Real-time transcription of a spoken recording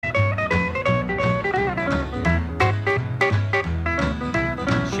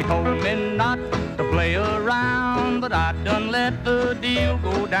but I done let the deal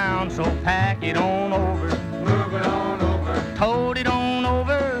go down, so pack it on over. Move it on over. Told it on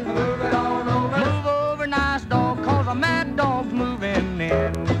over. Move it on over. Move over, nice dog, cause a mad dog's moving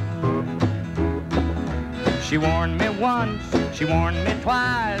in. She warned me once, she warned me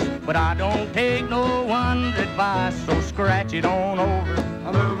twice, but I don't take no one's advice, so scratch it on over.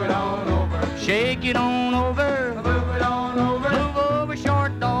 Move it on over. Shake it on over. Move it on over. Move over,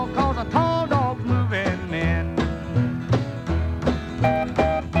 short dog, cause a tall dog's moving in.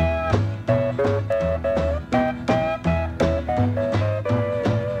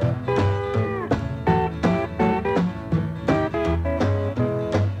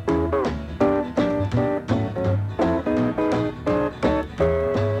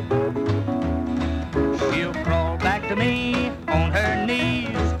 She'll crawl back to me on her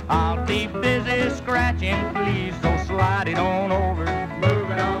knees. I'll be busy scratching, please. So slide it on over.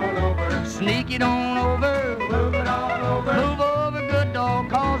 Move it on over. Sneak it on over. Move it on over. Move over, good dog,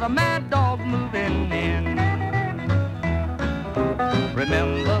 cause a mad dog's moving in.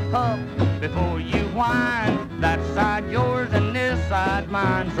 Remember, pup, before you whine, that side yours and this side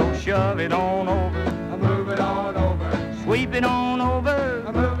mine. So shove it on over. Move it on over. Sweep it on over.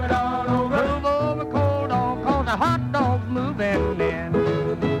 Move it on over. Move over, cold dog, cause a hot dog's moving in.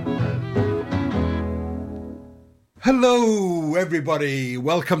 Hello, everybody.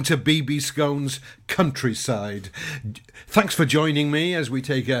 Welcome to BB Skone's Countryside. Thanks for joining me as we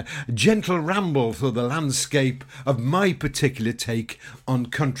take a gentle ramble through the landscape of my particular take on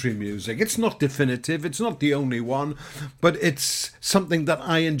country music. It's not definitive, it's not the only one, but it's something that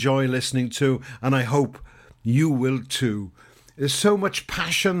I enjoy listening to, and I hope you will too. There's so much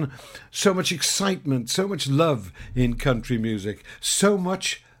passion, so much excitement, so much love in country music, so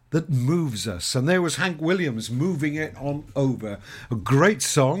much that moves us. And there was Hank Williams, Moving It On Over, a great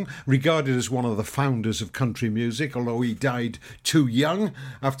song, regarded as one of the founders of country music, although he died too young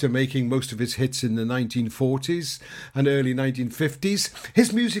after making most of his hits in the 1940s and early 1950s.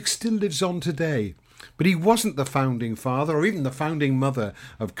 His music still lives on today. But he wasn't the founding father or even the founding mother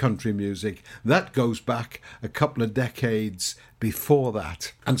of country music. That goes back a couple of decades before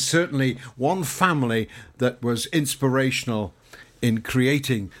that. And certainly one family that was inspirational in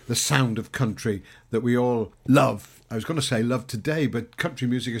creating the sound of country that we all love. I was going to say love today, but country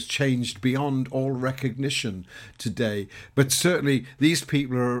music has changed beyond all recognition today. But certainly these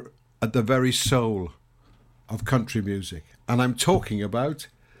people are at the very soul of country music. And I'm talking about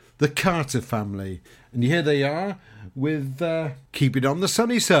the Carter family. And here they are with Keep It On the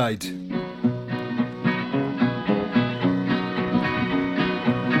Sunny Side.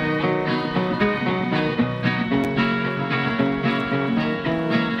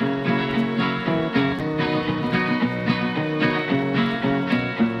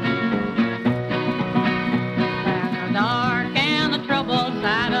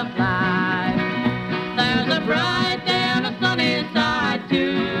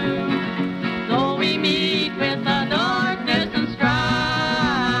 So we meet with the darkness and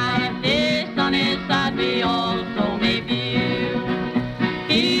strife.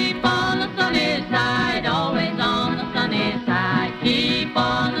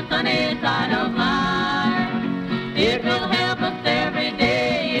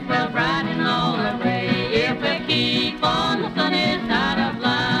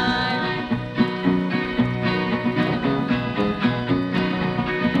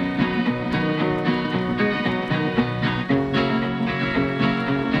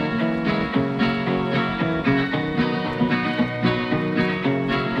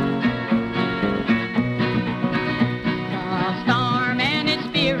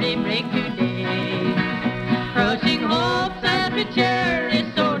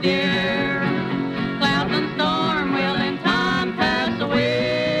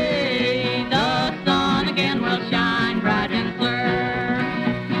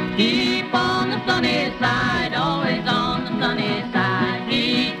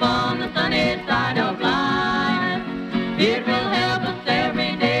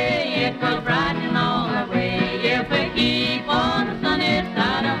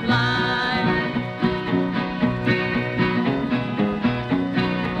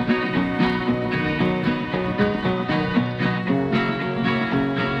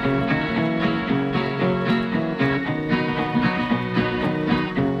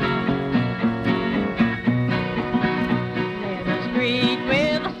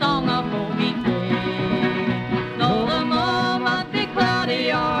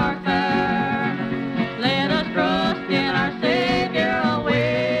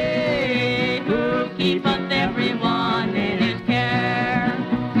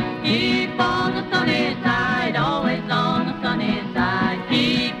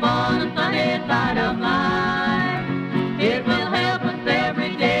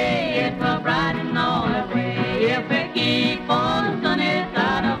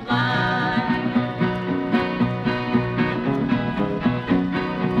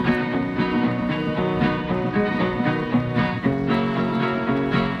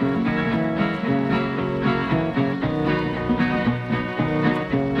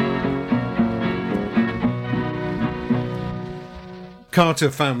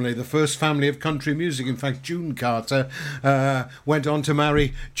 Carter family, the first family of country music. In fact, June Carter went on to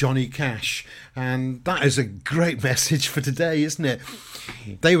marry Johnny Cash. And that is a great message for today, isn't it?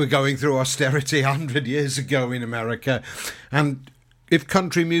 They were going through austerity 100 years ago in America. And if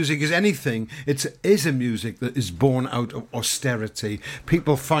country music is anything, it is a music that is born out of austerity.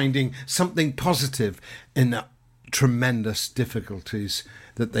 People finding something positive in the tremendous difficulties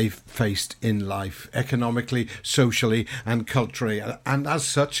that they've faced in life, economically, socially and culturally. And as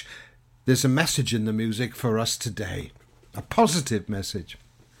such, there's a message in the music for us today, a positive message.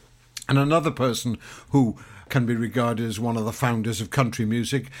 And another person who can be regarded as one of the founders of country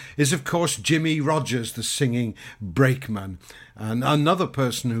music is, of course, Jimmy Rogers, the singing brakeman. And another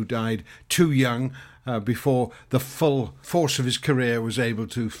person who died too young before the full force of his career was able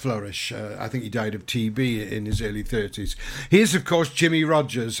to flourish. I think he died of TB in his early 30s. He is, of course, Jimmy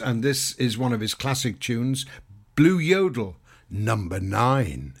Rogers, and this is one of his classic tunes, Blue Yodel, number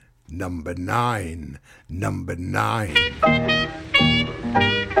 9, number 9, number 9.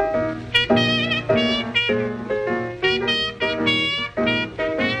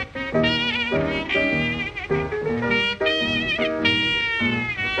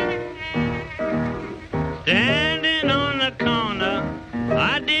 Standing on the corner,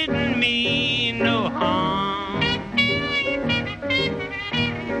 I didn't mean no harm.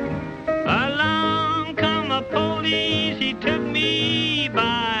 Along come a police, he took me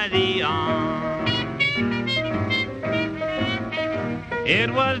by the arm.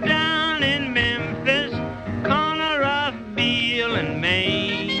 It was down in Memphis, corner of Beale and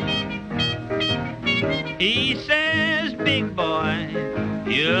Main. He says, big boy,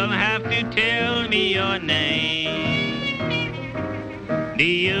 you'll have to tell me your name.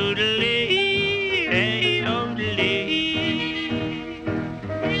 De-oodle-ee, oodle-ee.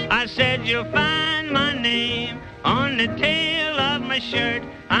 I said you'll find my name on the tail of my shirt.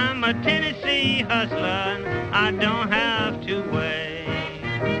 I'm a Tennessee hustler, I don't have to wait.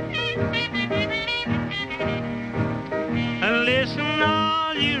 Listen,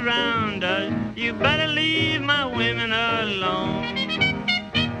 all you rounders, you better leave my women alone.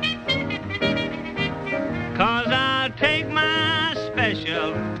 'Cause I'll take my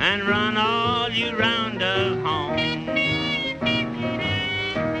special and run all you rounders home.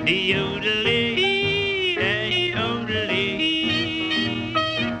 De-oodle-ee, de-oodle-ee.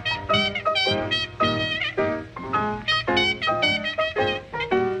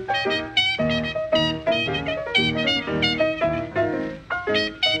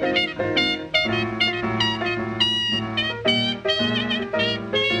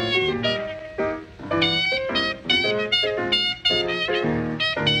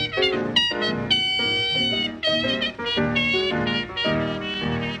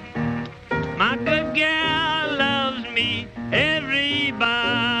 My good gal loves me,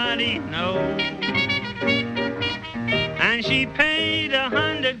 everybody knows. And she paid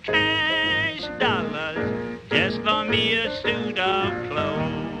 $100 cash just for me a suit of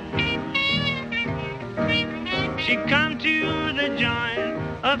clothes. She come to the joint,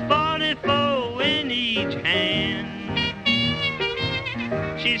 a 44 in each hand.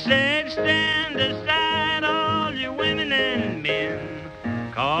 She said, stand aside, all you women and men,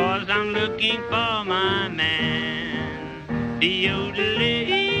 'cause I'm looking for my man.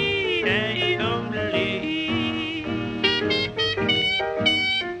 De-oodle-ee, de-oodle-ee.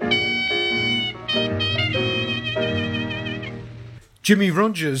 Jimmy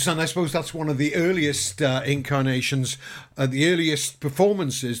Rogers, and I suppose that's one of the earliest incarnations, the earliest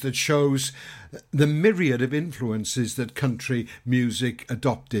performances that shows the myriad of influences that country music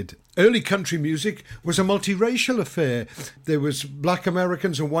adopted. Early country music was a multiracial affair. There was black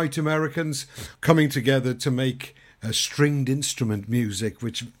Americans and white Americans coming together to make stringed instrument music,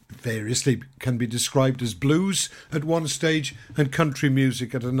 which variously can be described as blues at one stage and country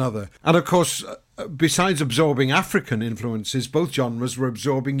music at another. And of course, besides absorbing African influences, both genres were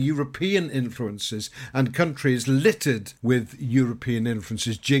absorbing European influences, and country is littered with European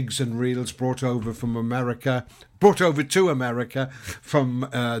influences, jigs and reels brought over to America from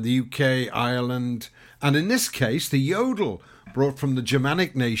the UK, Ireland, and in this case, the yodel brought from the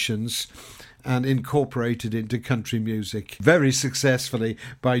Germanic nations and incorporated into country music very successfully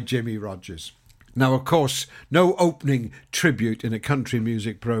by Jimmy Rogers. Now, of course, no opening tribute in a country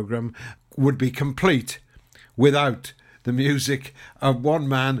music programme would be complete without the music of one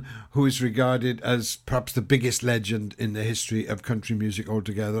man who is regarded as perhaps the biggest legend in the history of country music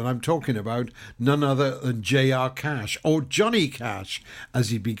altogether. And I'm talking about none other than J.R. Cash, or Johnny Cash, as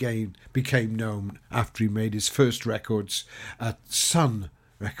he became known after he made his first records at Sun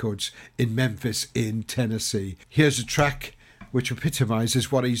Records in Memphis in Tennessee. Here's a track which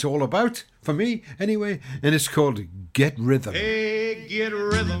epitomises what he's all about, for me anyway, and it's called Get Rhythm. Hey, get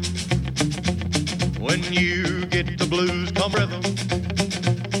rhythm. When you get the blues, come rhythm.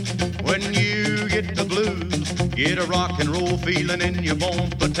 When you get the blues, get a rock and roll feeling in your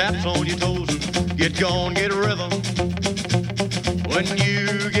bones, put taps on your toes and get gone, get rhythm. When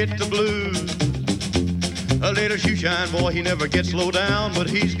you get the blues, a little shoeshine boy, he never gets low down, but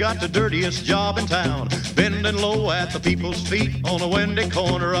he's got the dirtiest job in town, bending low at the people's feet on a windy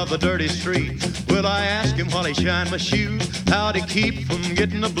corner of the dirty street. Well, I asked him while he shined my shoes, how'd he keep from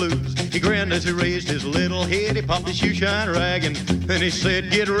getting the blues? He grinned as he raised his little head, he popped his shoeshine rag, and then he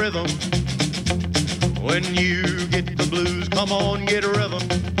said, get rhythm. When you get the blues, come on, get rhythm.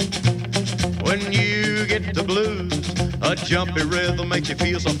 When you get the blues, a jumpy rhythm makes you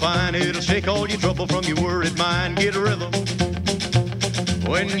feel so fine, it'll shake all your trouble from your worried mind. Get rhythm.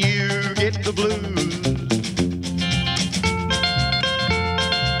 When you get the blues.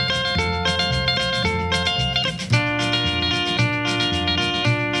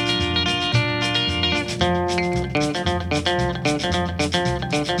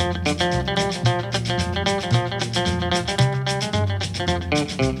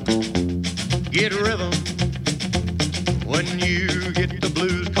 Get rhythm. When you get the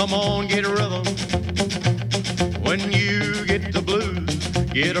blues, come on, get rhythm. When you get the blues,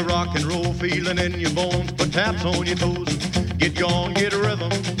 get a rock and roll feeling in your bones, put taps on your toes, get gone, get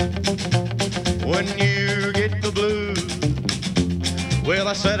rhythm. When you get the blues. Well,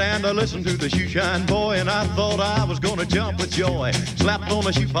 I sat and I listened to the shoeshine boy, and I thought I was gonna jump with joy. Slapped on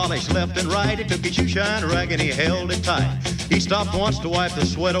the shoe polish left and right, he took his shoeshine rag and he held it tight. He stopped once to wipe the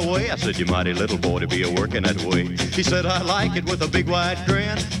sweat away. I said, you mighty little boy to be a-working that way. He said, I like it, with a big wide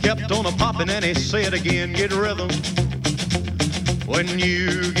grin. Kept on a-popping and he said again, get rhythm. When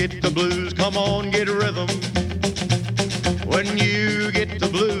you get the blues, come on, get rhythm. When you get the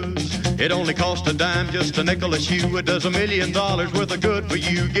blues, it only costs a dime, just a nickel a shoe. It does $1 million worth of good for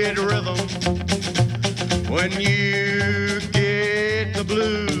you. Get rhythm. When you get the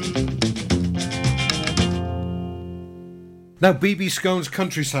blues. Now, BB Skone's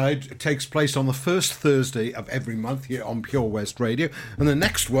Countryside takes place on the first Thursday of every month here on Pure West Radio, and the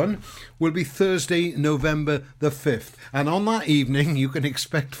next one will be Thursday, November the 5th. And on that evening, you can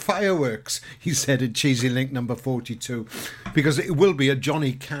expect fireworks, he said in Cheesy Link number 42, because it will be a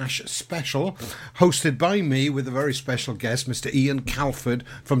Johnny Cash special, hosted by me with a very special guest, Mr. Ian Calford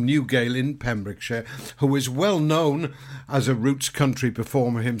from Newgale in Pembrokeshire, who is well known as a roots country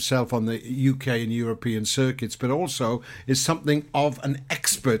performer himself on the UK and European circuits, but also is something of an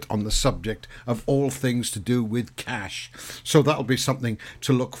expert on the subject of all things to do with cash. So that'll be something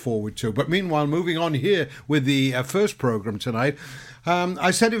to look forward to. But meanwhile, moving on here with the first programme tonight,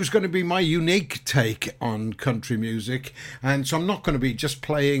 I said it was going to be my unique take on country music, and so I'm not going to be just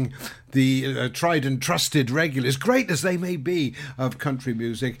playing the tried and trusted regulars, great as they may be, of country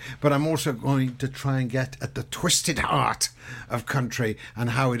music, but I'm also going to try and get at the twisted heart of country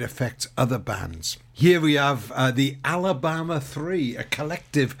and how it affects other bands. Here we have the Alabama 3, a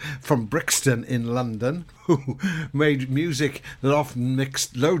collective from Brixton in London, who made music that often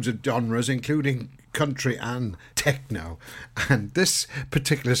mixed loads of genres, including country and techno. And this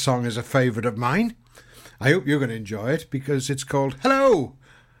particular song is a favourite of mine. I hope you're going to enjoy it, because it's called Hello,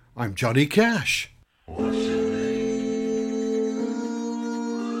 I'm Johnny Cash. What's your name?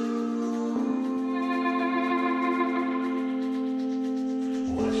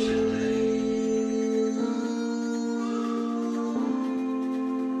 What's your name?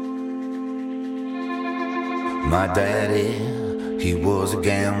 My daddy, he was a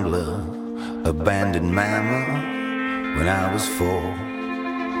gambler, abandoned mama when I was 4.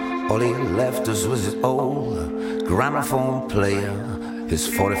 All he left us was his old gramophone player, his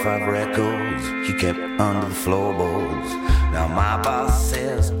 45 records he kept under the floorboards. Now my boss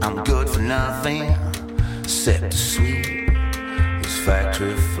says I'm good for nothing except to sweep his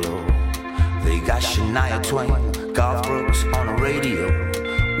factory floor. They got Shania Twain, Garth Brooks on the radio.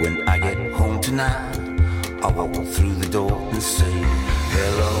 When I get home tonight, I walk through the door and say,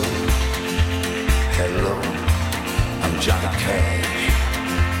 hello, hello, I'm Johnny Cash.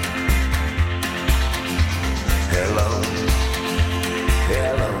 Hello,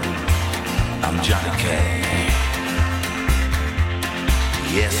 hello, I'm Johnny Cash.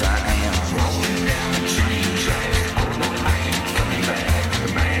 Yes, I am. Rolling down the train track. Oh no, I ain't coming back. The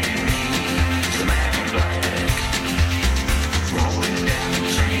man in me is the man in black. Rolling down the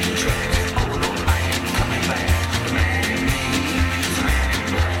train track. Oh no, I ain't coming back. The man in me is the man in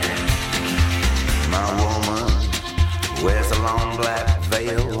black. My woman wears a long black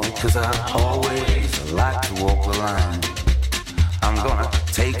veil, 'cause I always like to walk the line.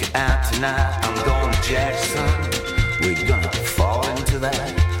 out tonight. I'm going to Jackson. We're gonna fall into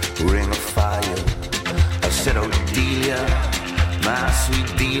that ring of fire. I said, oh Delia, my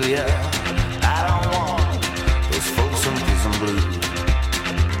sweet Delia, I don't want those folks in prison blue.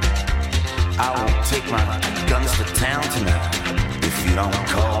 I won't take my guns to town tonight if you don't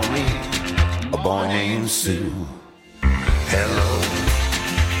call me a boy named Sue. Hello,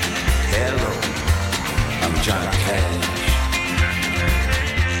 hello, I'm Johnny Cash.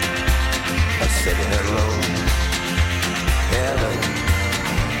 I said hello, hello,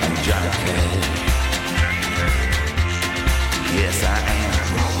 I'm Johnny Cash. Yes, I am.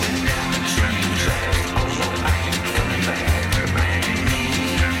 Rolling down the train track. Oh no, I ain't coming back. Man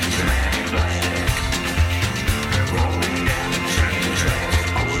in black. Rolling down the train track.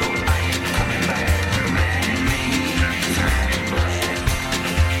 Oh no, I ain't coming back. Man in black.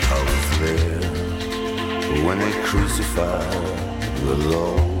 I was there when they crucified the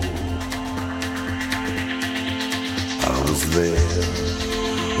Lord. I was there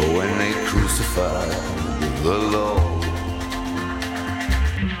when they crucified the Lord.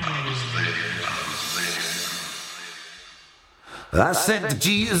 I said to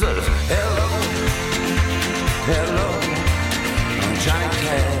Jesus, hello, hello, I'm Johnny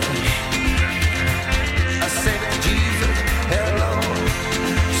Cash. I said to Jesus, hello,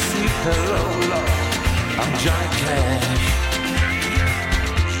 sweet hello, Lord, I'm Johnny Cash.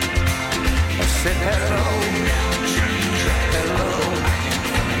 I said hello, hello,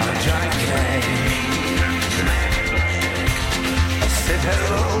 I'm Johnny Cash. I said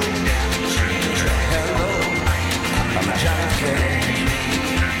hello, hello, I'm Johnny Cash.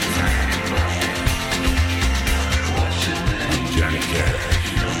 I'm Johnny Cash.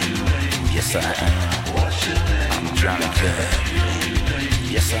 Yes, I am. I'm Johnny Cash.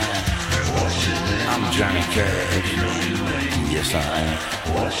 Yes, I am. I'm Johnny Cash. Yes, I am.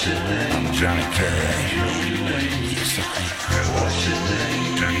 I'm Johnny Cash. Yes, I am. What's your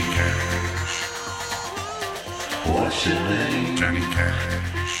name? Johnny Cash. What's your name? Johnny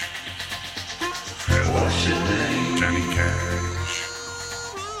Cash. What's your name? Johnny Cash.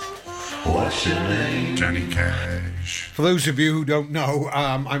 What's your name? Johnny Cash. For those of you who don't know,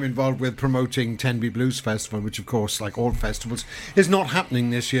 I'm involved with promoting Tenby Blues Festival, which of course, like all festivals, is not happening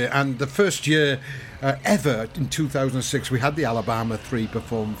this year. And the first year ever, in 2006, we had the Alabama 3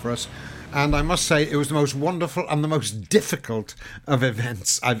 perform for us. And I must say, it was the most wonderful and the most difficult of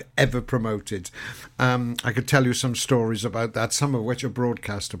events I've ever promoted. I could tell you some stories about that, some of which are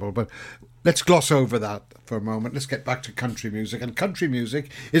broadcastable, but let's gloss over that for a moment. Let's get back to country music. And country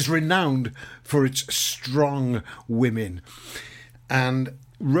music is renowned for its strong women. And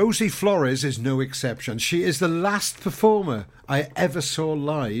Rosie Flores is no exception. She is the last performer I ever saw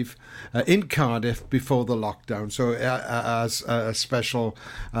live in Cardiff before the lockdown. So as a special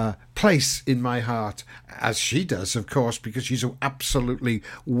place in my heart, as she does, of course, because she's an absolutely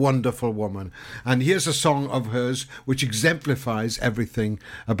wonderful woman. And here's a song of hers which exemplifies everything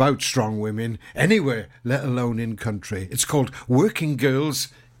about strong women anywhere, let alone in country. It's called Working Girls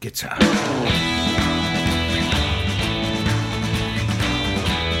Guitar.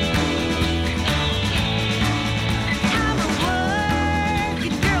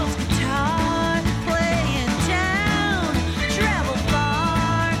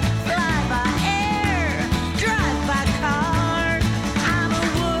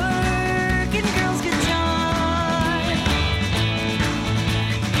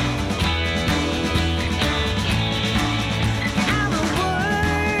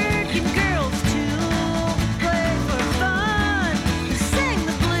 Girls too.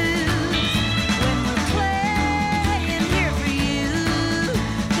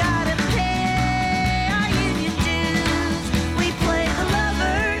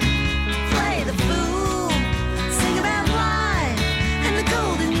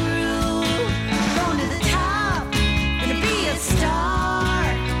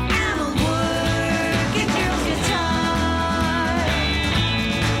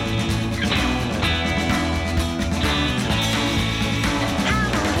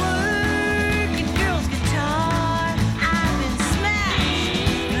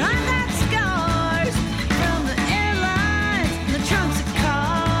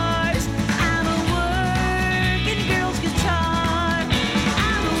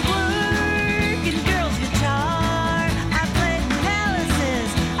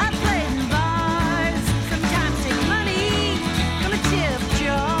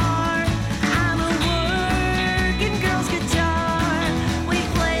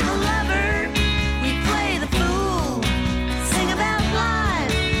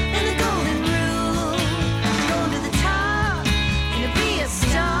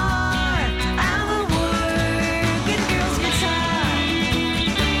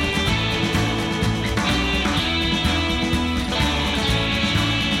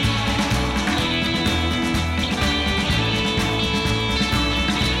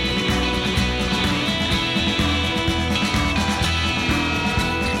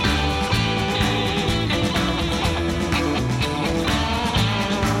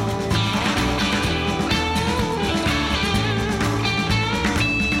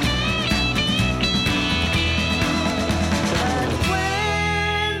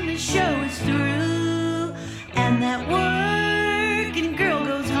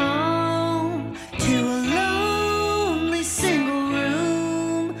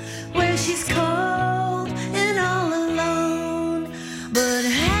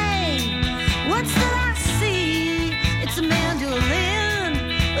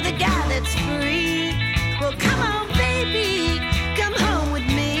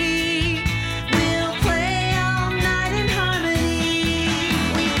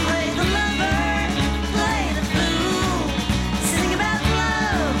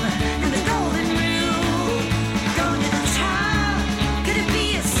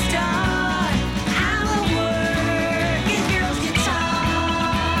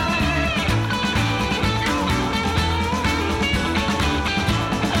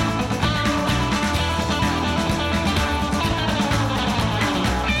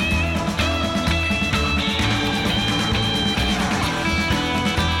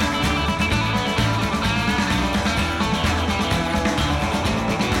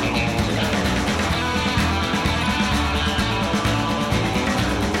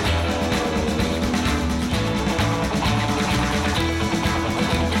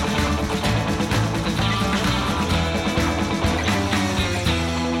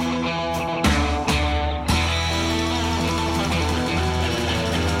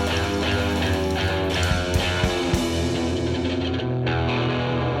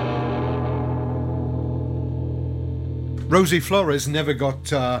 Rosie Flores never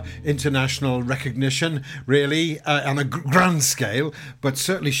got international recognition, really, on a grand scale, but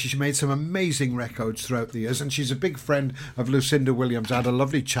certainly she made some amazing records throughout the years, and she's a big friend of Lucinda Williams. I had a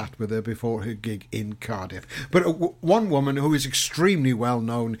lovely chat with her before her gig in Cardiff. But one woman who is extremely well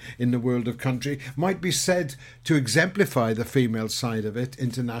known in the world of country, might be said to exemplify the female side of it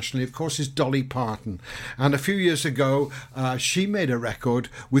internationally, of course, is Dolly Parton. And a few years ago, she made a record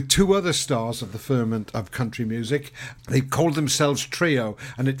with two other stars of the firmament of country music. They called themselves Trio,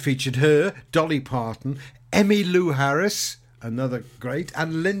 and it featured her, Dolly Parton, Emmylou Harris, another great,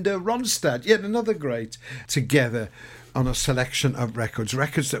 and Linda Ronstadt, yet another great, together on a selection of records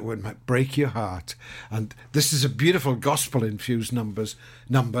that would break your heart. And this is a beautiful gospel-infused number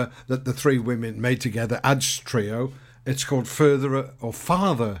that the three women made together as Trio. It's called Further or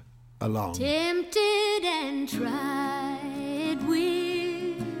Farther Along. Tempted and tried,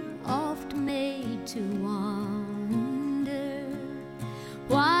 we're oft made to wonder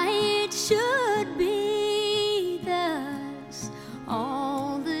why it should be thus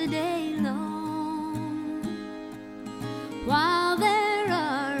all the day long, while there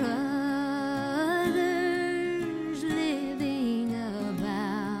are others living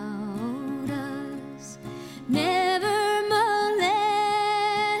about us, never molested,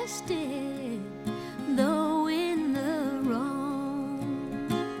 though in the wrong.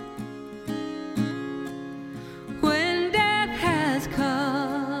 When death has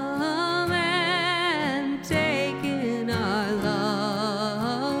come and taken our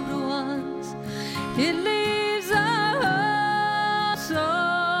loved ones, it leaves us so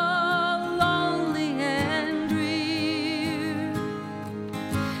lonely and drear.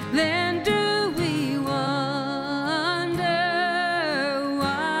 Then do we wonder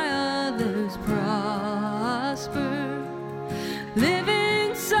why others prosper,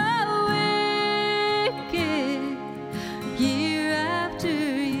 living so wicked year after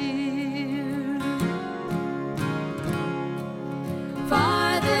year.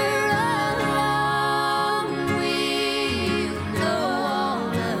 Farther along, we'll know all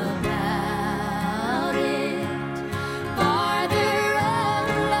about it. Farther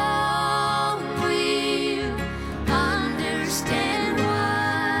along, we'll understand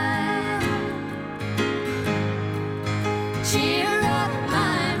why. Cheer up,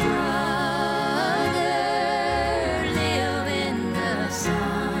 my brother, live in the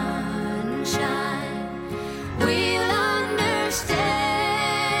sunshine. We'll understand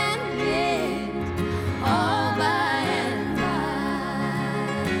it all by and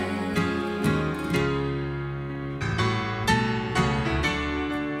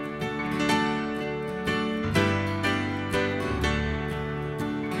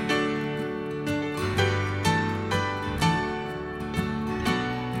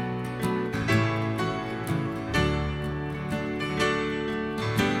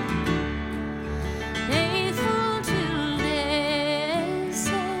faithful till death,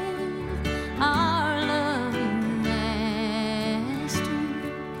 save our loving Master.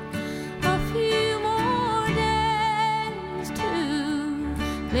 A few more days to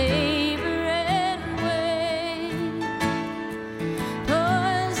labor and wait.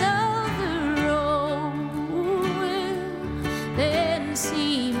 Toils of the road will then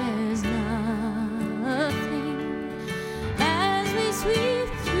seem as nothing as we sweep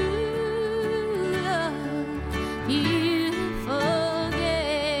through the beautiful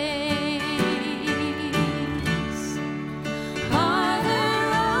gates. Farther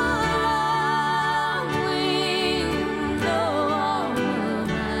along, we'll know all about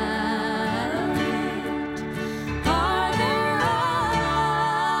it. Farther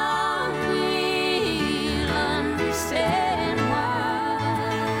along, we'll understand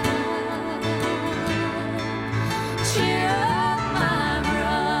why.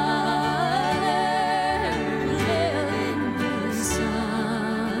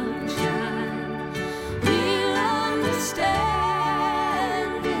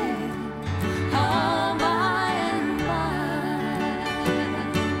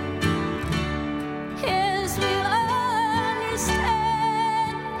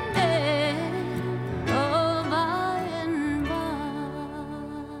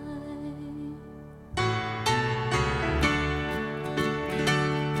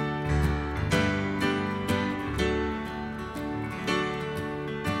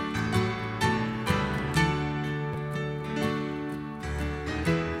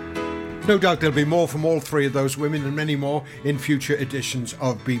 no doubt there'll be more from all three of those women and many more in future editions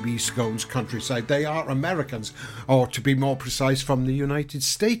of BB Skone's Countryside. They are Americans, or to be more precise, from the United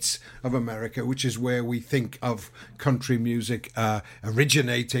States of America, which is where we think of country music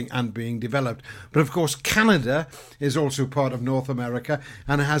originating and being developed. But of course, Canada is also part of North America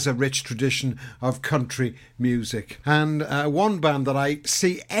and has a rich tradition of country music. And one band that I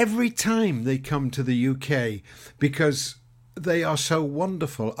see every time they come to the UK, because they are so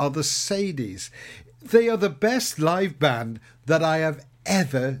wonderful, are the Sadies. They are the best live band that I have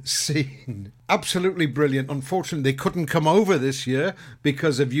ever seen. Absolutely brilliant. Unfortunately, they couldn't come over this year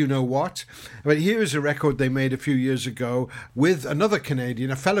because of you know what. But here is a record they made a few years ago with another Canadian,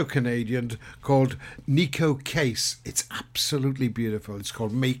 a fellow Canadian, called Nico Case. It's absolutely beautiful. It's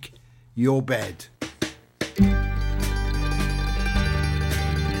called Make Your Bed.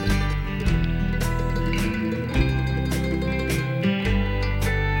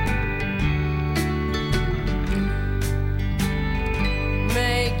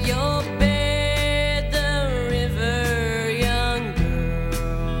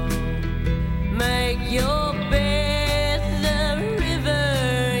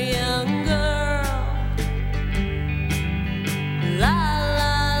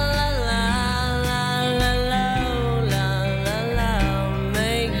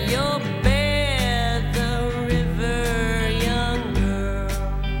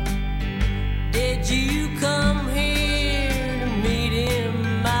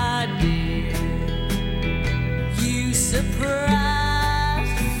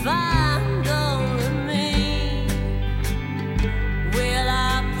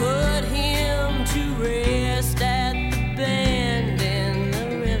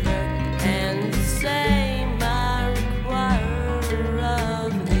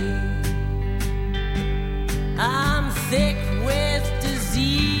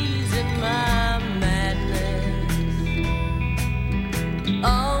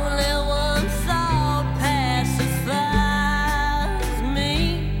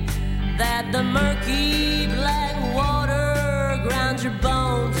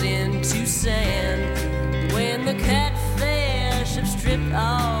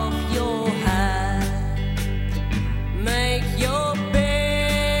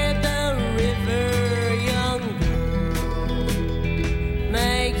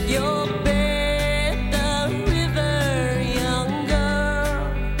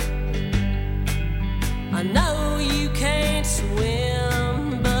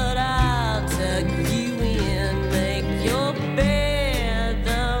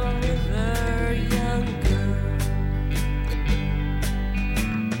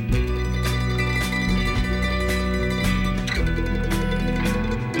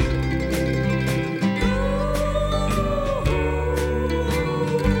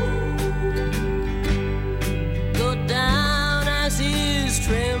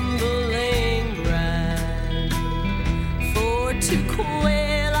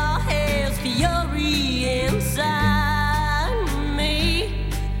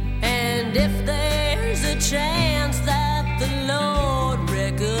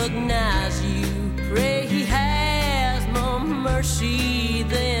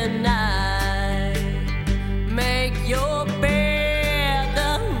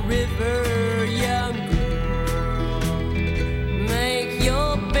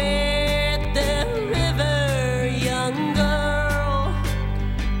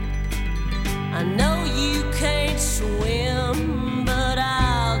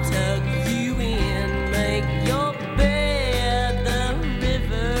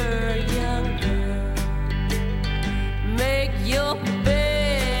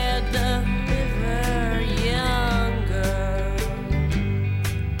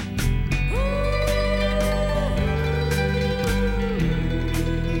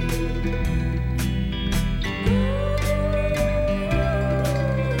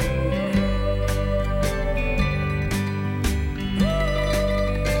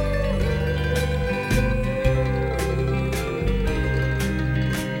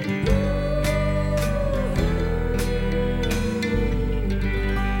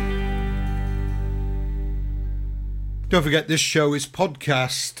 Don't forget, this show is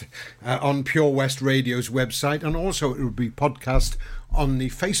podcast on Pure West Radio's website, and also it will be podcast on the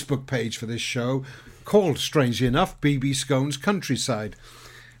Facebook page for this show, called, strangely enough, BB Skone's Countryside.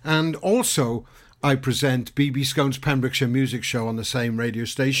 And also, I present BB Skone's Pembrokeshire Music Show on the same radio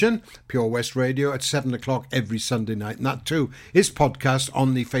station, Pure West Radio, at 7 o'clock every Sunday night. And that too is podcast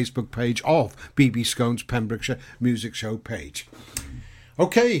on the Facebook page of BB Skone's Pembrokeshire Music Show page.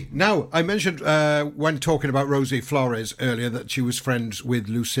 Okay, now, I mentioned when talking about Rosie Flores earlier that she was friends with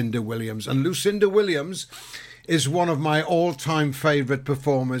Lucinda Williams. And Lucinda Williams is one of my all-time favourite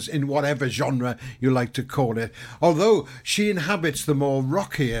performers in whatever genre you like to call it. Although she inhabits the more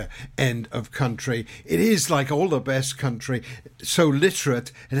rockier end of country, it is, like all the best country, so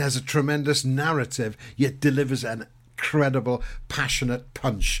literate, it has a tremendous narrative, yet delivers an incredible, passionate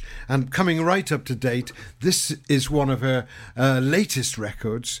punch. And coming right up to date, this is one of her latest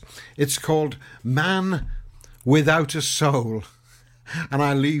records. It's called Man Without a Soul. And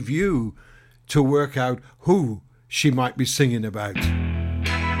I leave you to work out who she might be singing about.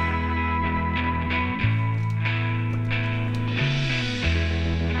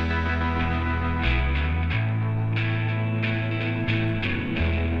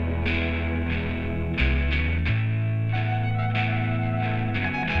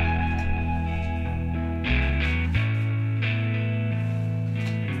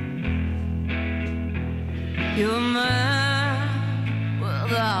 You're a man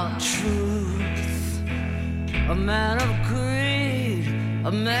without truth, a man of greed,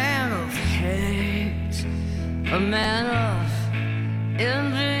 a man of hate, a man of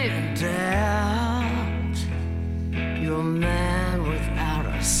envy and doubt. You're a man without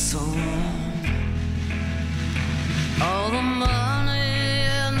a soul. All the money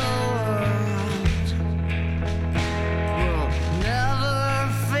in the world will never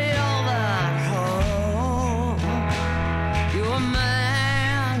fill that hole. You're a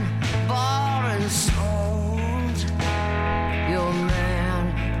man bought and sold. You're a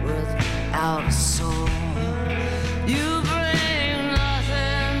man without a soul. You bring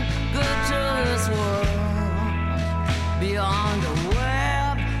nothing good to this world beyond a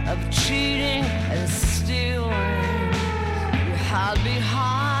web of cheating and stealing. You hide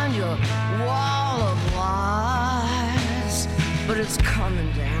behind your wall of lies, but it's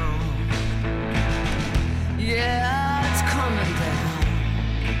coming down. Yeah, it's coming down.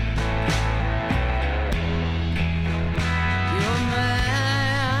 You're a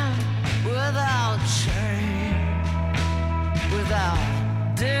man without shame, without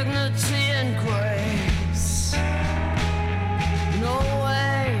dignity and grace. No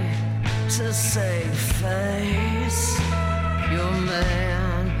way to save face. You're a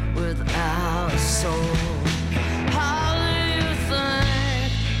man without a soul. How do you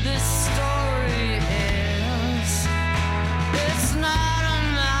think this story ends? It's not a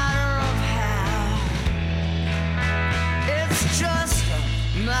matter of how. It's just a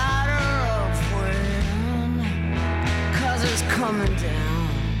matter of when. 'Cause it's coming down.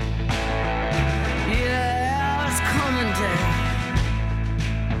 Yeah, it's coming down.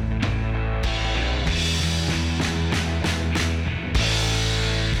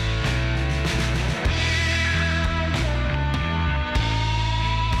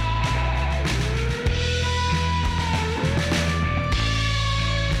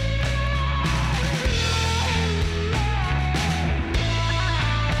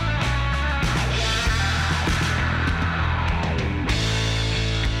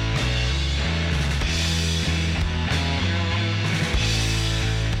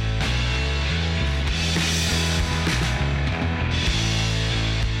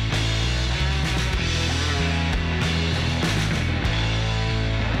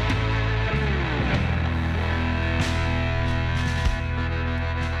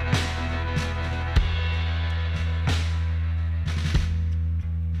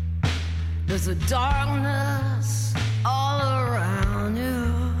 There's a darkness all around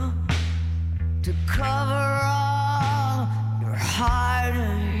you to cover all your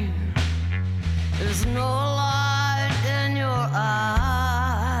hiding. There's no light in your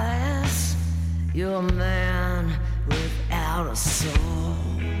eyes. You're a man without a soul.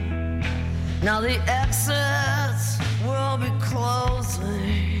 Now the exits will be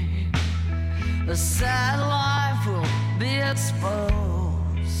closing. The sad life will be exposed.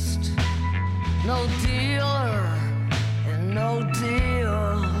 No dealer and no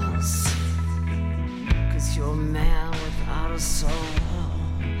deals, 'cause you're a man without a soul.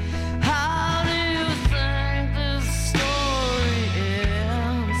 How do you think this story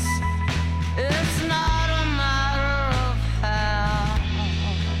ends? It's not a matter of how.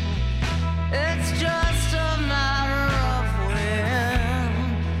 It's just a matter of when.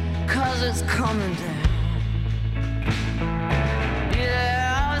 'Cause it's coming down.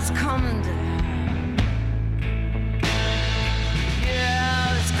 Yeah, it's coming down.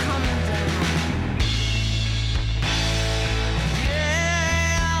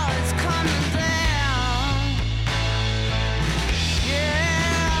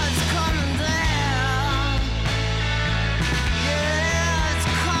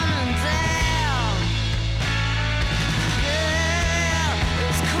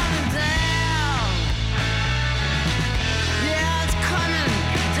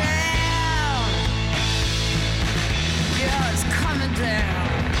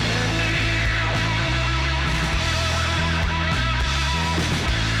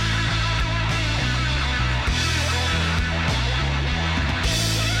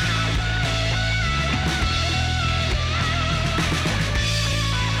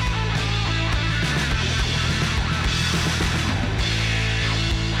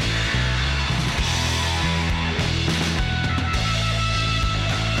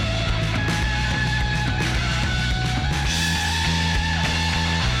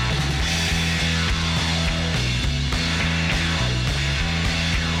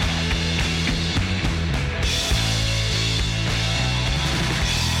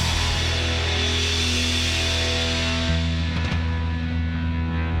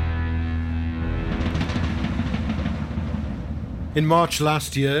 In March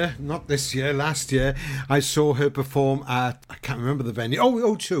last year, not this year, last year, I saw her perform at, I can't remember the venue,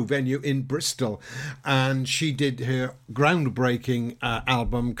 O2 venue in Bristol. And she did her groundbreaking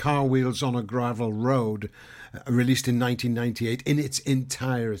album, Car Wheels on a Gravel Road, released in 1998 in its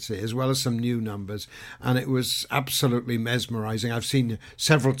entirety, as well as some new numbers, and it was absolutely mesmerising. I've seen her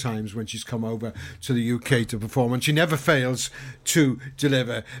several times when she's come over to the UK to perform, and she never fails to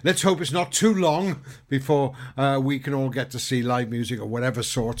deliver. Let's hope it's not too long before we can all get to see live music of whatever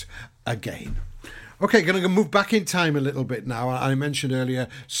sort again. Okay, going to move back in time a little bit now. I mentioned earlier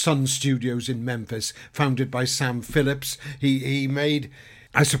Sun Studios in Memphis, founded by Sam Phillips. He made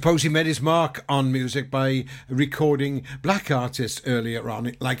his mark on music by recording black artists earlier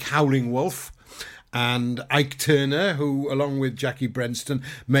on, like Howling Wolf and Ike Turner, who, along with Jackie Brenston,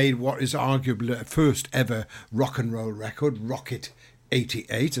 made what is arguably the first ever rock and roll record, Rocket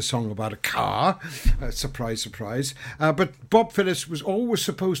 88, a song about a car. Surprise, surprise. But Bob Phillips was always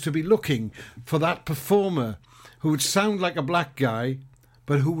supposed to be looking for that performer who would sound like a black guy,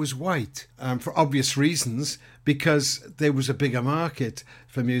 but who was white, for obvious reasons, because there was a bigger market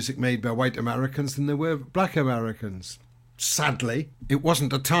for music made by white Americans than there were black Americans. Sadly, it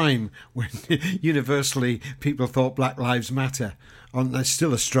wasn't a time when universally people thought Black Lives Matter, and there's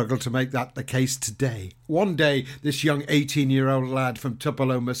still a struggle to make that the case today. One day, this young 18-year-old lad from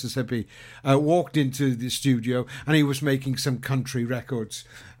Tupelo, Mississippi, walked into the studio, and he was making some country records,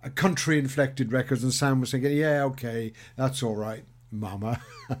 country-inflected records, and Sam was thinking, yeah, okay, that's all right, mama.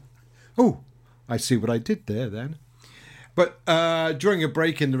 Oh, I see what I did there then. But during a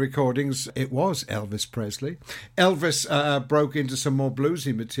break in the recordings, it was Elvis Presley. Elvis broke into some more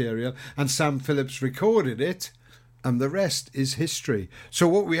bluesy material, and Sam Phillips recorded it, and the rest is history. So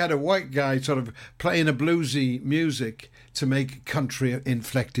what we had a white guy sort of playing a bluesy music to make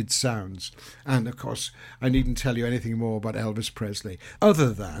country-inflected sounds. And, of course, I needn't tell you anything more about Elvis Presley,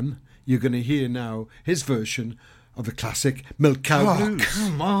 other than you're going to hear now his version of the classic Milk Cow Blues.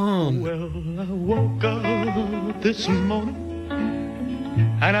 Come on. Well, I woke up this morning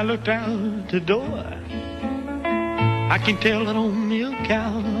and I looked out the door. I can tell that old milk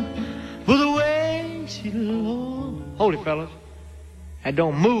cow with the way she looks. Hold it, fellas. That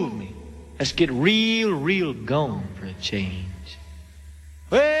don't move me. Let's get real gone for a change.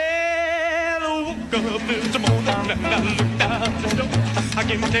 Well, I woke up this morning and I looked out the door. I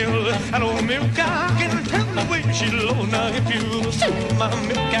can tell that old milk cow, I can tell the way she low. Now if you see my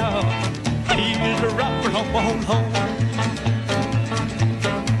milk cow, he's rocking on home.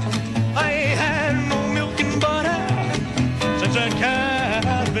 I ain't had no milk and butter since that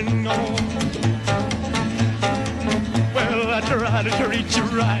cow's been gone. Well, I tried to treat you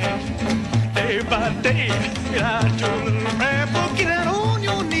right day by day. I told a little prayer book, get out on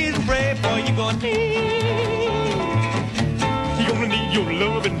your knees and pray, boy, you're gonna need. You're gonna need your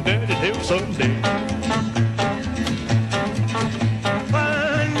love and daddy's help someday.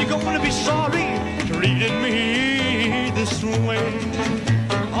 And you're gonna be sorry treating me this way.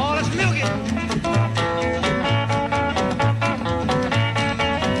 Oh, let's milk it.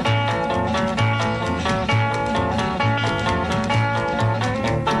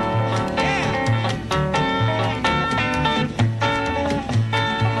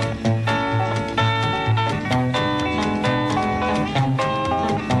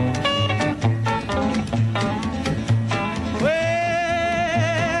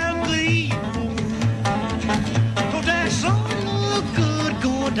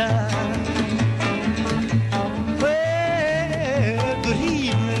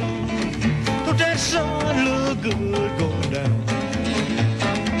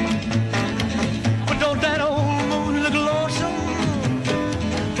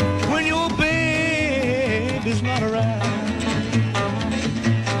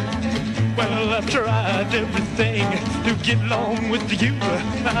 Everything to get along with you.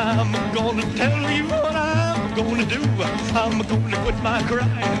 I'm gonna tell you what I'm gonna do. I'm gonna quit my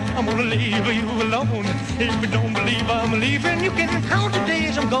crying. I'm gonna leave you alone. If you don't believe I'm leaving, you can count the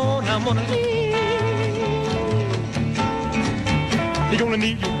days I'm gone. I'm gonna leave. You're gonna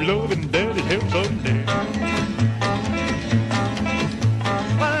need your love and daddy's help someday.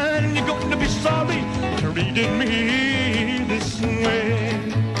 And you're gonna be sorry treating me this way.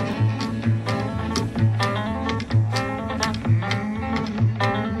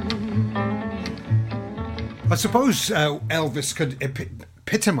 I suppose Elvis could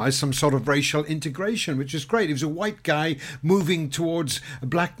epitomise some sort of racial integration, which is great. He was a white guy moving towards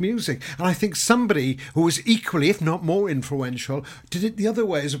black music. And I think somebody who was equally, if not more influential, did it the other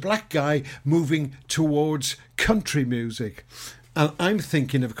way, as a black guy moving towards country music. And I'm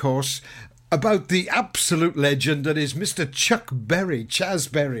thinking, of course, about the absolute legend that is Mr. Chuck Berry, Chas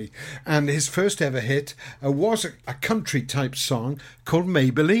Berry, and his first ever hit was a country type song called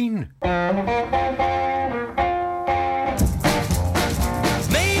Maybelline.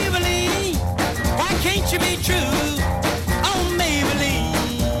 Maybelline, why can't you be true? Oh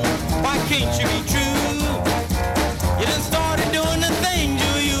Maybelline, why can't you be true? You done started doing the things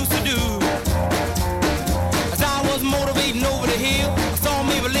you used to do. As I was motivating over the hill, I saw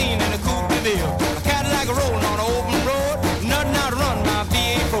Maybelline in a coupe de ville. A Cadillac rolling on an open road, nothing out to run my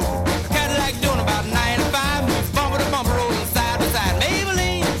V8 Pro. A Cadillac doing about 95, moves bumper to bumper, rolling side to side.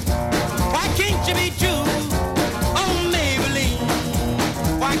 Maybelline, why can't you be true? Oh Maybelline,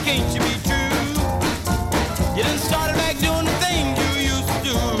 why can't you be true? You done started back doing the things you used to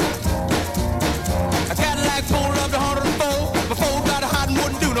do. A Cadillac pulled up to 104, before it got hot and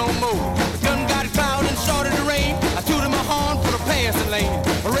wouldn't do no more. The gun got cloud and started to rain. I tooted my horn for the passing lane.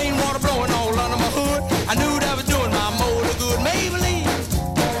 The rainwater blowing all under my hood. I knew that was doing my motor good. Maybelline,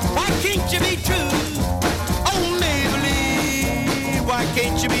 why can't you be true? Oh Maybelline, why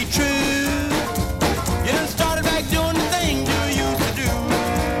can't you be true? You done started back doing the things you used to do.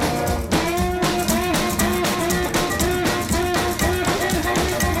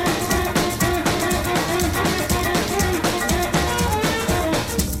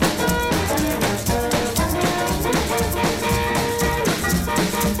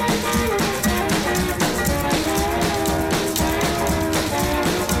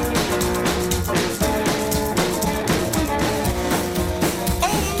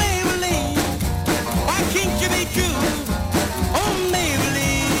 Oh Maybelline, why can't you be true? Oh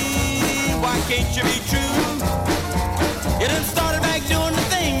Maybelline, why can't you be true? You done started back doing the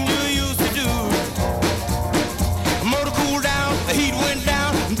thing you used to do. The motor cooled down, the heat went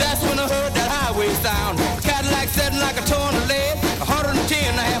down, and that's when I heard that highway sound. The Cadillac setting like a ton of lead, 110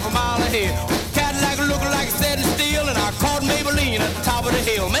 and a half a mile ahead. Cadillac looking like it's setting steel, and I caught Maybelline at the top of the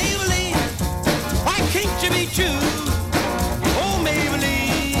hill. Maybelline, why can't you be true? Oh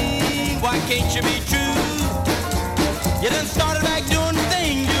Maybelline, why can't you be true? You done started back doing the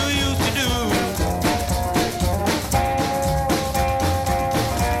thing you used to do.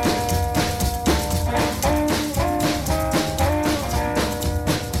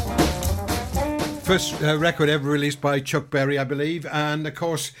 First record ever released by Chuck Berry, I believe, and of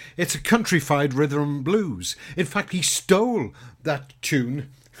course it's a countrified rhythm and blues. In fact, he stole that tune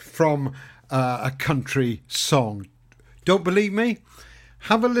from a country song. Don't believe me?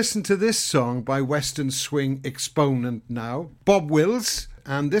 Have a listen to this song by Western Swing exponent now, Bob Wills,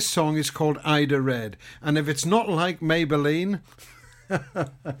 and this song is called Ida Red. And if it's not like Maybelline,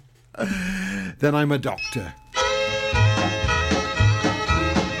 then I'm a doctor.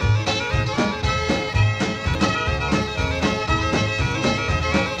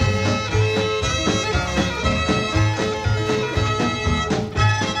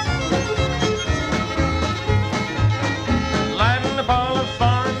 Light in the parlor,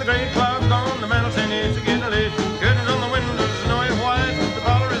 far in the gray cloud gone. The mantel needs to get lit. Curtains on the windows, snowy white. The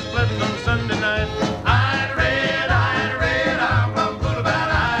parlor is pleasant on Sunday night. Ida Red, I'm gonna fool about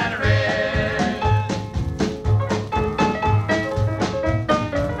Ida Red.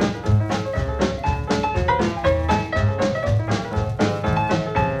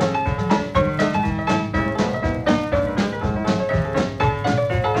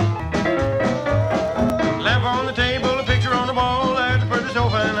 Lamp on the table, a picture on the wall. There's a pretty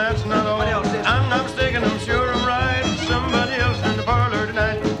sofa, and that's not all. I'm not mistaken, I'm sure I'm right. Somebody else in the parlor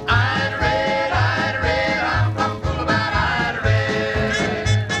tonight. Ida Red, I'm gonna fool about Ida Red.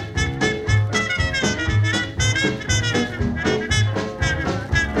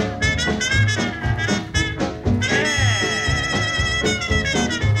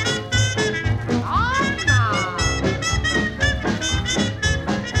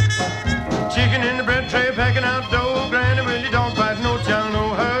 Chicken in the bread tray, packing out dough. Granny, will you don't bite no child,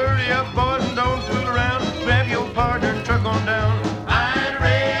 no. Hurry up, boys, and don't fool around. Grab your partner and truck on down. Ida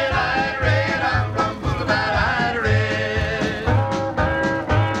Red, I'm gonna fool about Ida Red.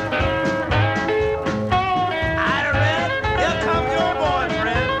 Ida Red, here comes your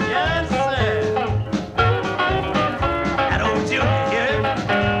boyfriend. Yes, sir. That old Junior here.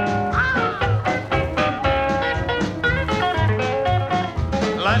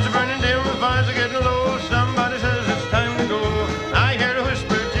 Lights are burning dim, the fires are getting low. Somebody says it's time to go. I hear the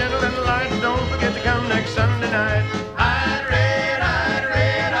whisper, gentle and light. Don't forget to come next Sunday night. Ida Red,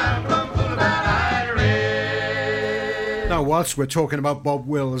 I'm gonna fool about Ida Red. Now, while whilst we're talking about Bob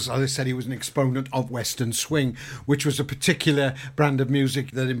Wills, as I said, he was an exponent of Western swing, which was a particular brand of music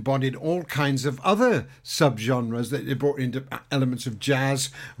that embodied all kinds of other subgenres that it brought into elements of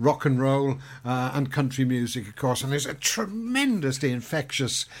jazz, rock and roll, and country music, of course. And there's a tremendously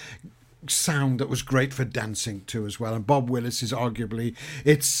infectious sound that was great for dancing too as well, and Bob Wills is arguably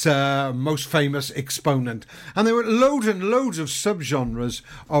its most famous exponent. And there were loads and loads of subgenres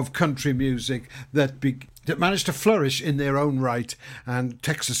of country music that managed to flourish in their own right, and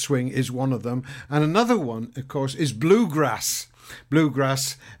Texas swing is one of them. And another one, of course, is bluegrass.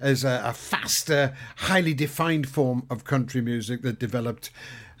 Bluegrass is a faster, highly defined form of country music that developed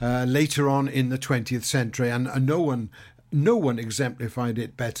later on in the 20th century, and no one exemplified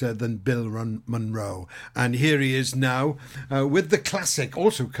it better than Bill Monroe. And here he is now with the classic,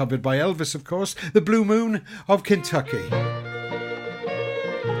 also covered by Elvis, of course, The Blue Moon of Kentucky.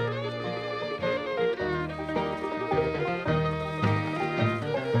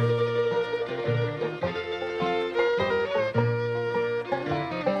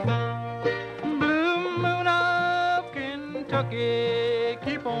 Blue moon of Kentucky,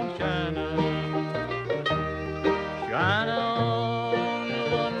 keep on shining. Shine on the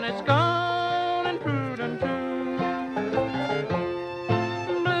one that's gone and proved untrue.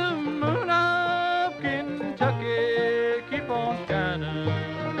 Blue moon of Kentucky, keep on shining.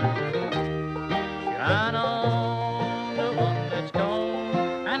 Shine on the one that's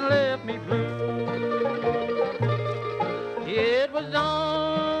gone and left me blue. It was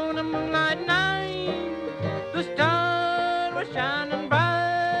on a moonlight night, the stars were shining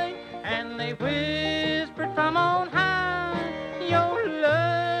bright, and they whispered from on high, your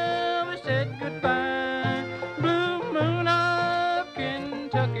love has said goodbye. Blue moon of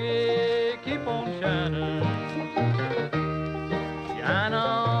Kentucky, keep on shining. Shine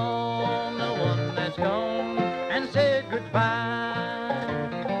on the one that's gone and said goodbye.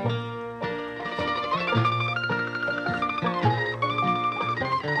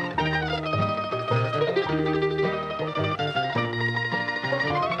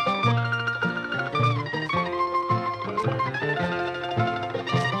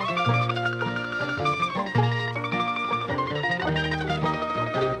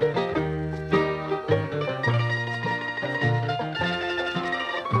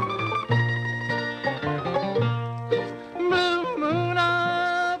 Blue moon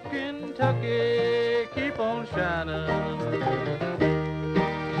of Kentucky, keep on shining.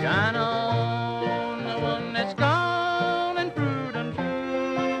 Shine on the one that's gone and proved untrue.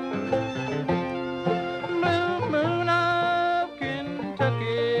 Blue moon of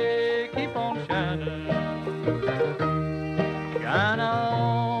Kentucky, keep on shining. Shine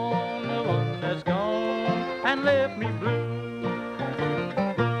on the one that's gone and left me blue.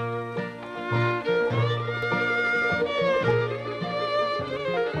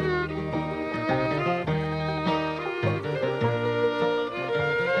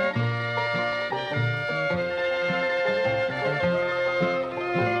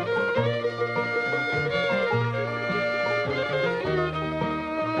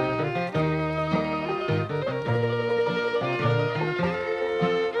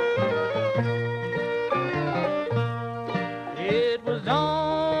 It was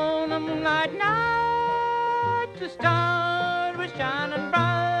on a moonlight night, the stars were shining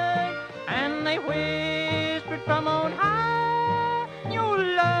bright, and they whispered from on high, your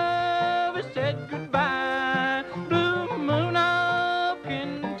love has said goodbye. Blue moon of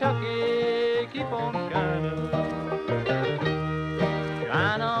Kentucky, keep on shining.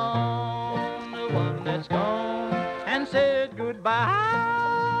 Shine on the one that's gone and said goodbye.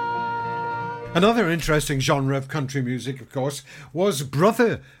 Another interesting genre of country music, of course, was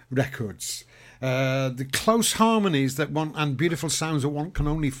brother records. The close harmonies that one and beautiful sounds that one can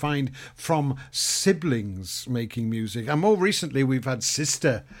only find from siblings making music. And more recently, we've had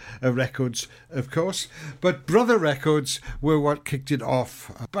sister records, of course, but brother records were what kicked it off.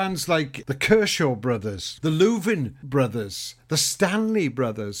 Bands like the Kershaw Brothers, the Louvin Brothers, the Stanley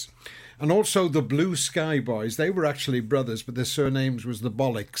Brothers, and also the Blue Sky Boys. They were actually brothers, but their surnames was the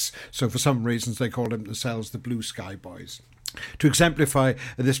Bollocks, so for some reasons they called themselves the Blue Sky Boys. To exemplify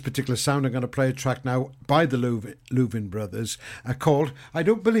this particular sound, I'm going to play a track now by the Louvin Brothers called I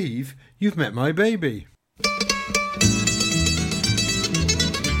Don't Believe You've Met My Baby.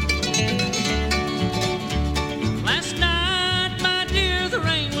 Last night, my dear, the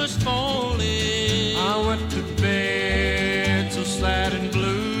rain was falling. I went to bed so sad and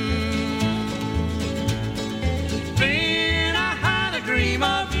blue. Then I had a dream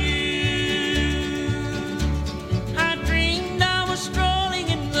of you. I dreamed I was strolling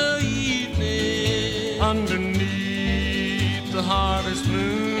in the evening underneath harvest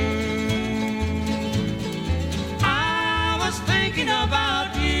moon. I was thinking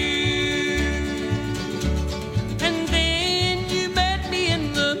about you, and then you met me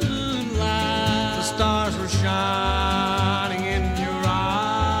in the moonlight. The stars were shining in your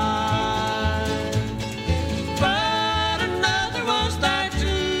eyes, but another was there too.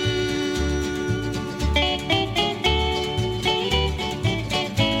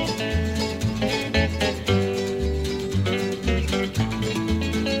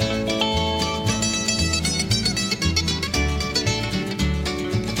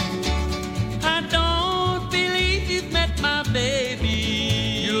 I don't believe you've met my baby.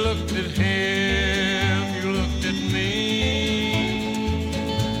 You looked at him, you looked at me.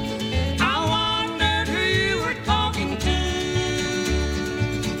 I wondered who you were talking to.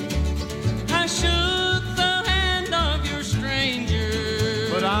 I shook the hand of your stranger,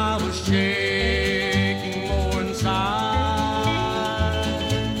 but I was shaking more inside.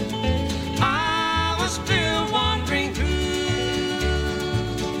 I was still wondering who.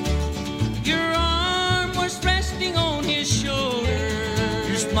 Your arm was resting on his shoulder.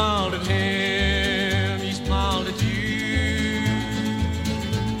 You smiled at him, he smiled at you.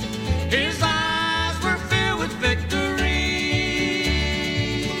 His eyes were filled with victory.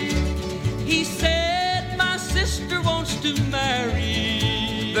 He said, my sister wants to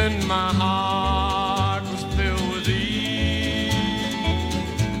marry. Then my heart was filled with ease.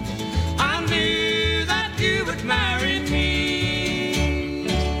 I knew that you would marry me.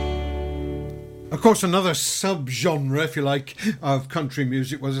 Of course, another sub-genre, if you like, of country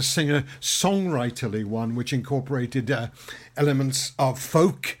music was a singer-songwriterly one, which incorporated elements of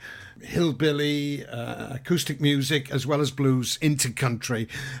folk, hillbilly, acoustic music, as well as blues into country.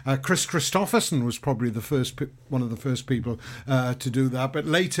 Chris Christopherson was probably one of the first people to do that. But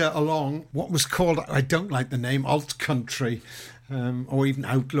later along, what was called, I don't like the name, alt country. Or even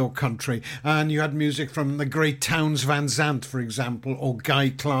outlaw country. And you had music from the great Townes Van Zandt, for example, or Guy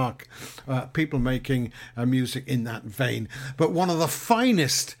Clark, people making music in that vein. But one of the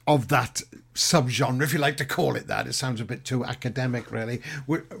finest of that subgenre, if you like to call it that, it sounds a bit too academic, really.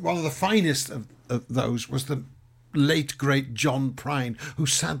 One of the finest of those was the late, great John Prine, who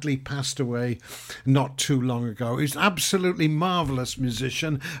sadly passed away not too long ago. He's an absolutely marvellous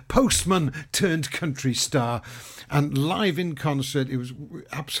musician, postman turned country star, and live in concert, it was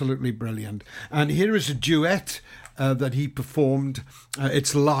absolutely brilliant. And here is a duet that he performed.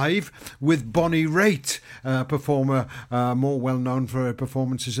 It's live with Bonnie Raitt, performer more well known for her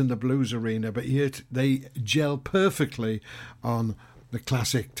performances in the blues arena, but here they gel perfectly on the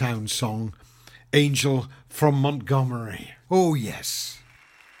classic town song, Angel from Montgomery. Oh, yes.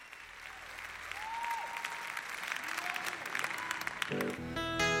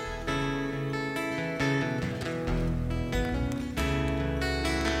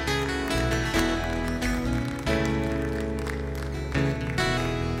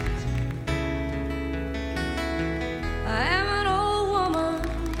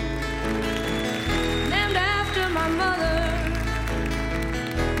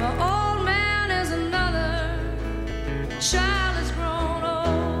 Child has grown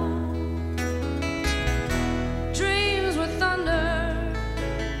old. Dreams were thunder,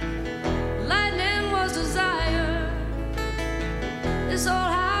 lightning was desire. This old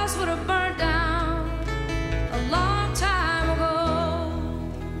house would have burnt down a long time ago.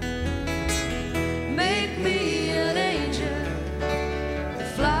 Make me an angel that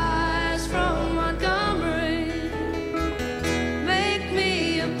flies from Montgomery. Make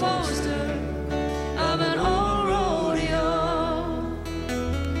me a poster of an old rodeo.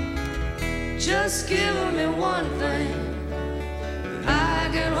 Just give me one thing I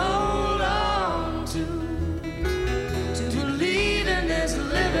can hold on to believe in this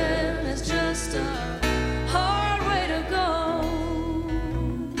living is just a hard way to go.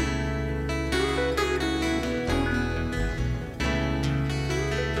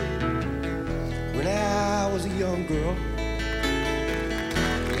 When I was a young girl,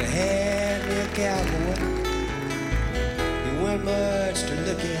 I had me a cowboy. He wasn't much to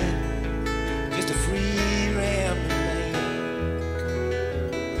look at, just a free rambling man.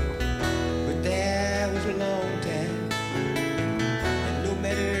 But that was a long time, and no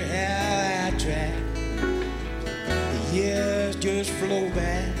matter how I tried, the years just flow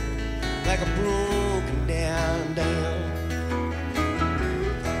by like a broken down dam.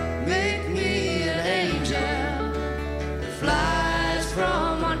 Make me an angel that flies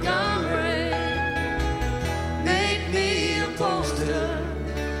from Montgomery. Make me a poster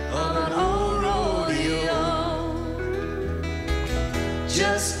of an old rodeo.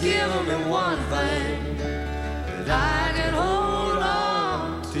 Just give me one thing that I can hold on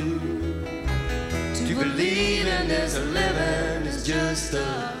Believing there's a living is just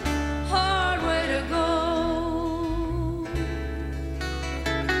a hard way to go.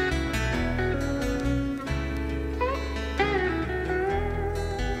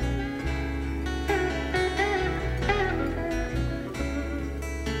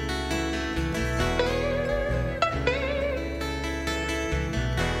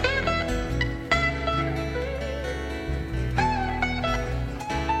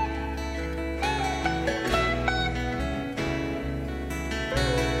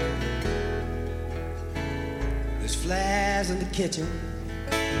 There's flies in the kitchen.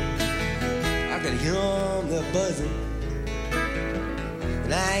 I can hear 'em, they're buzzing.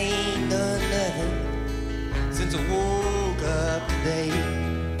 And I ain't done nothing since I woke up today.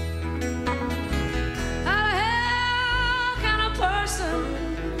 How the hell can a person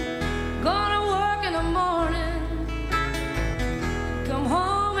gonna work in the morning, come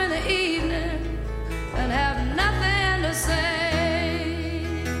home in the evening, and have nothing to say?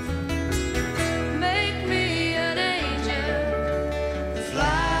 Make me an angel,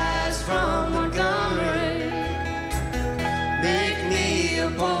 flies from Montgomery. Make me a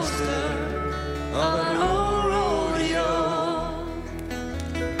poster of an old rodeo.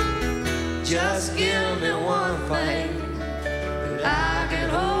 Just give me one thing that I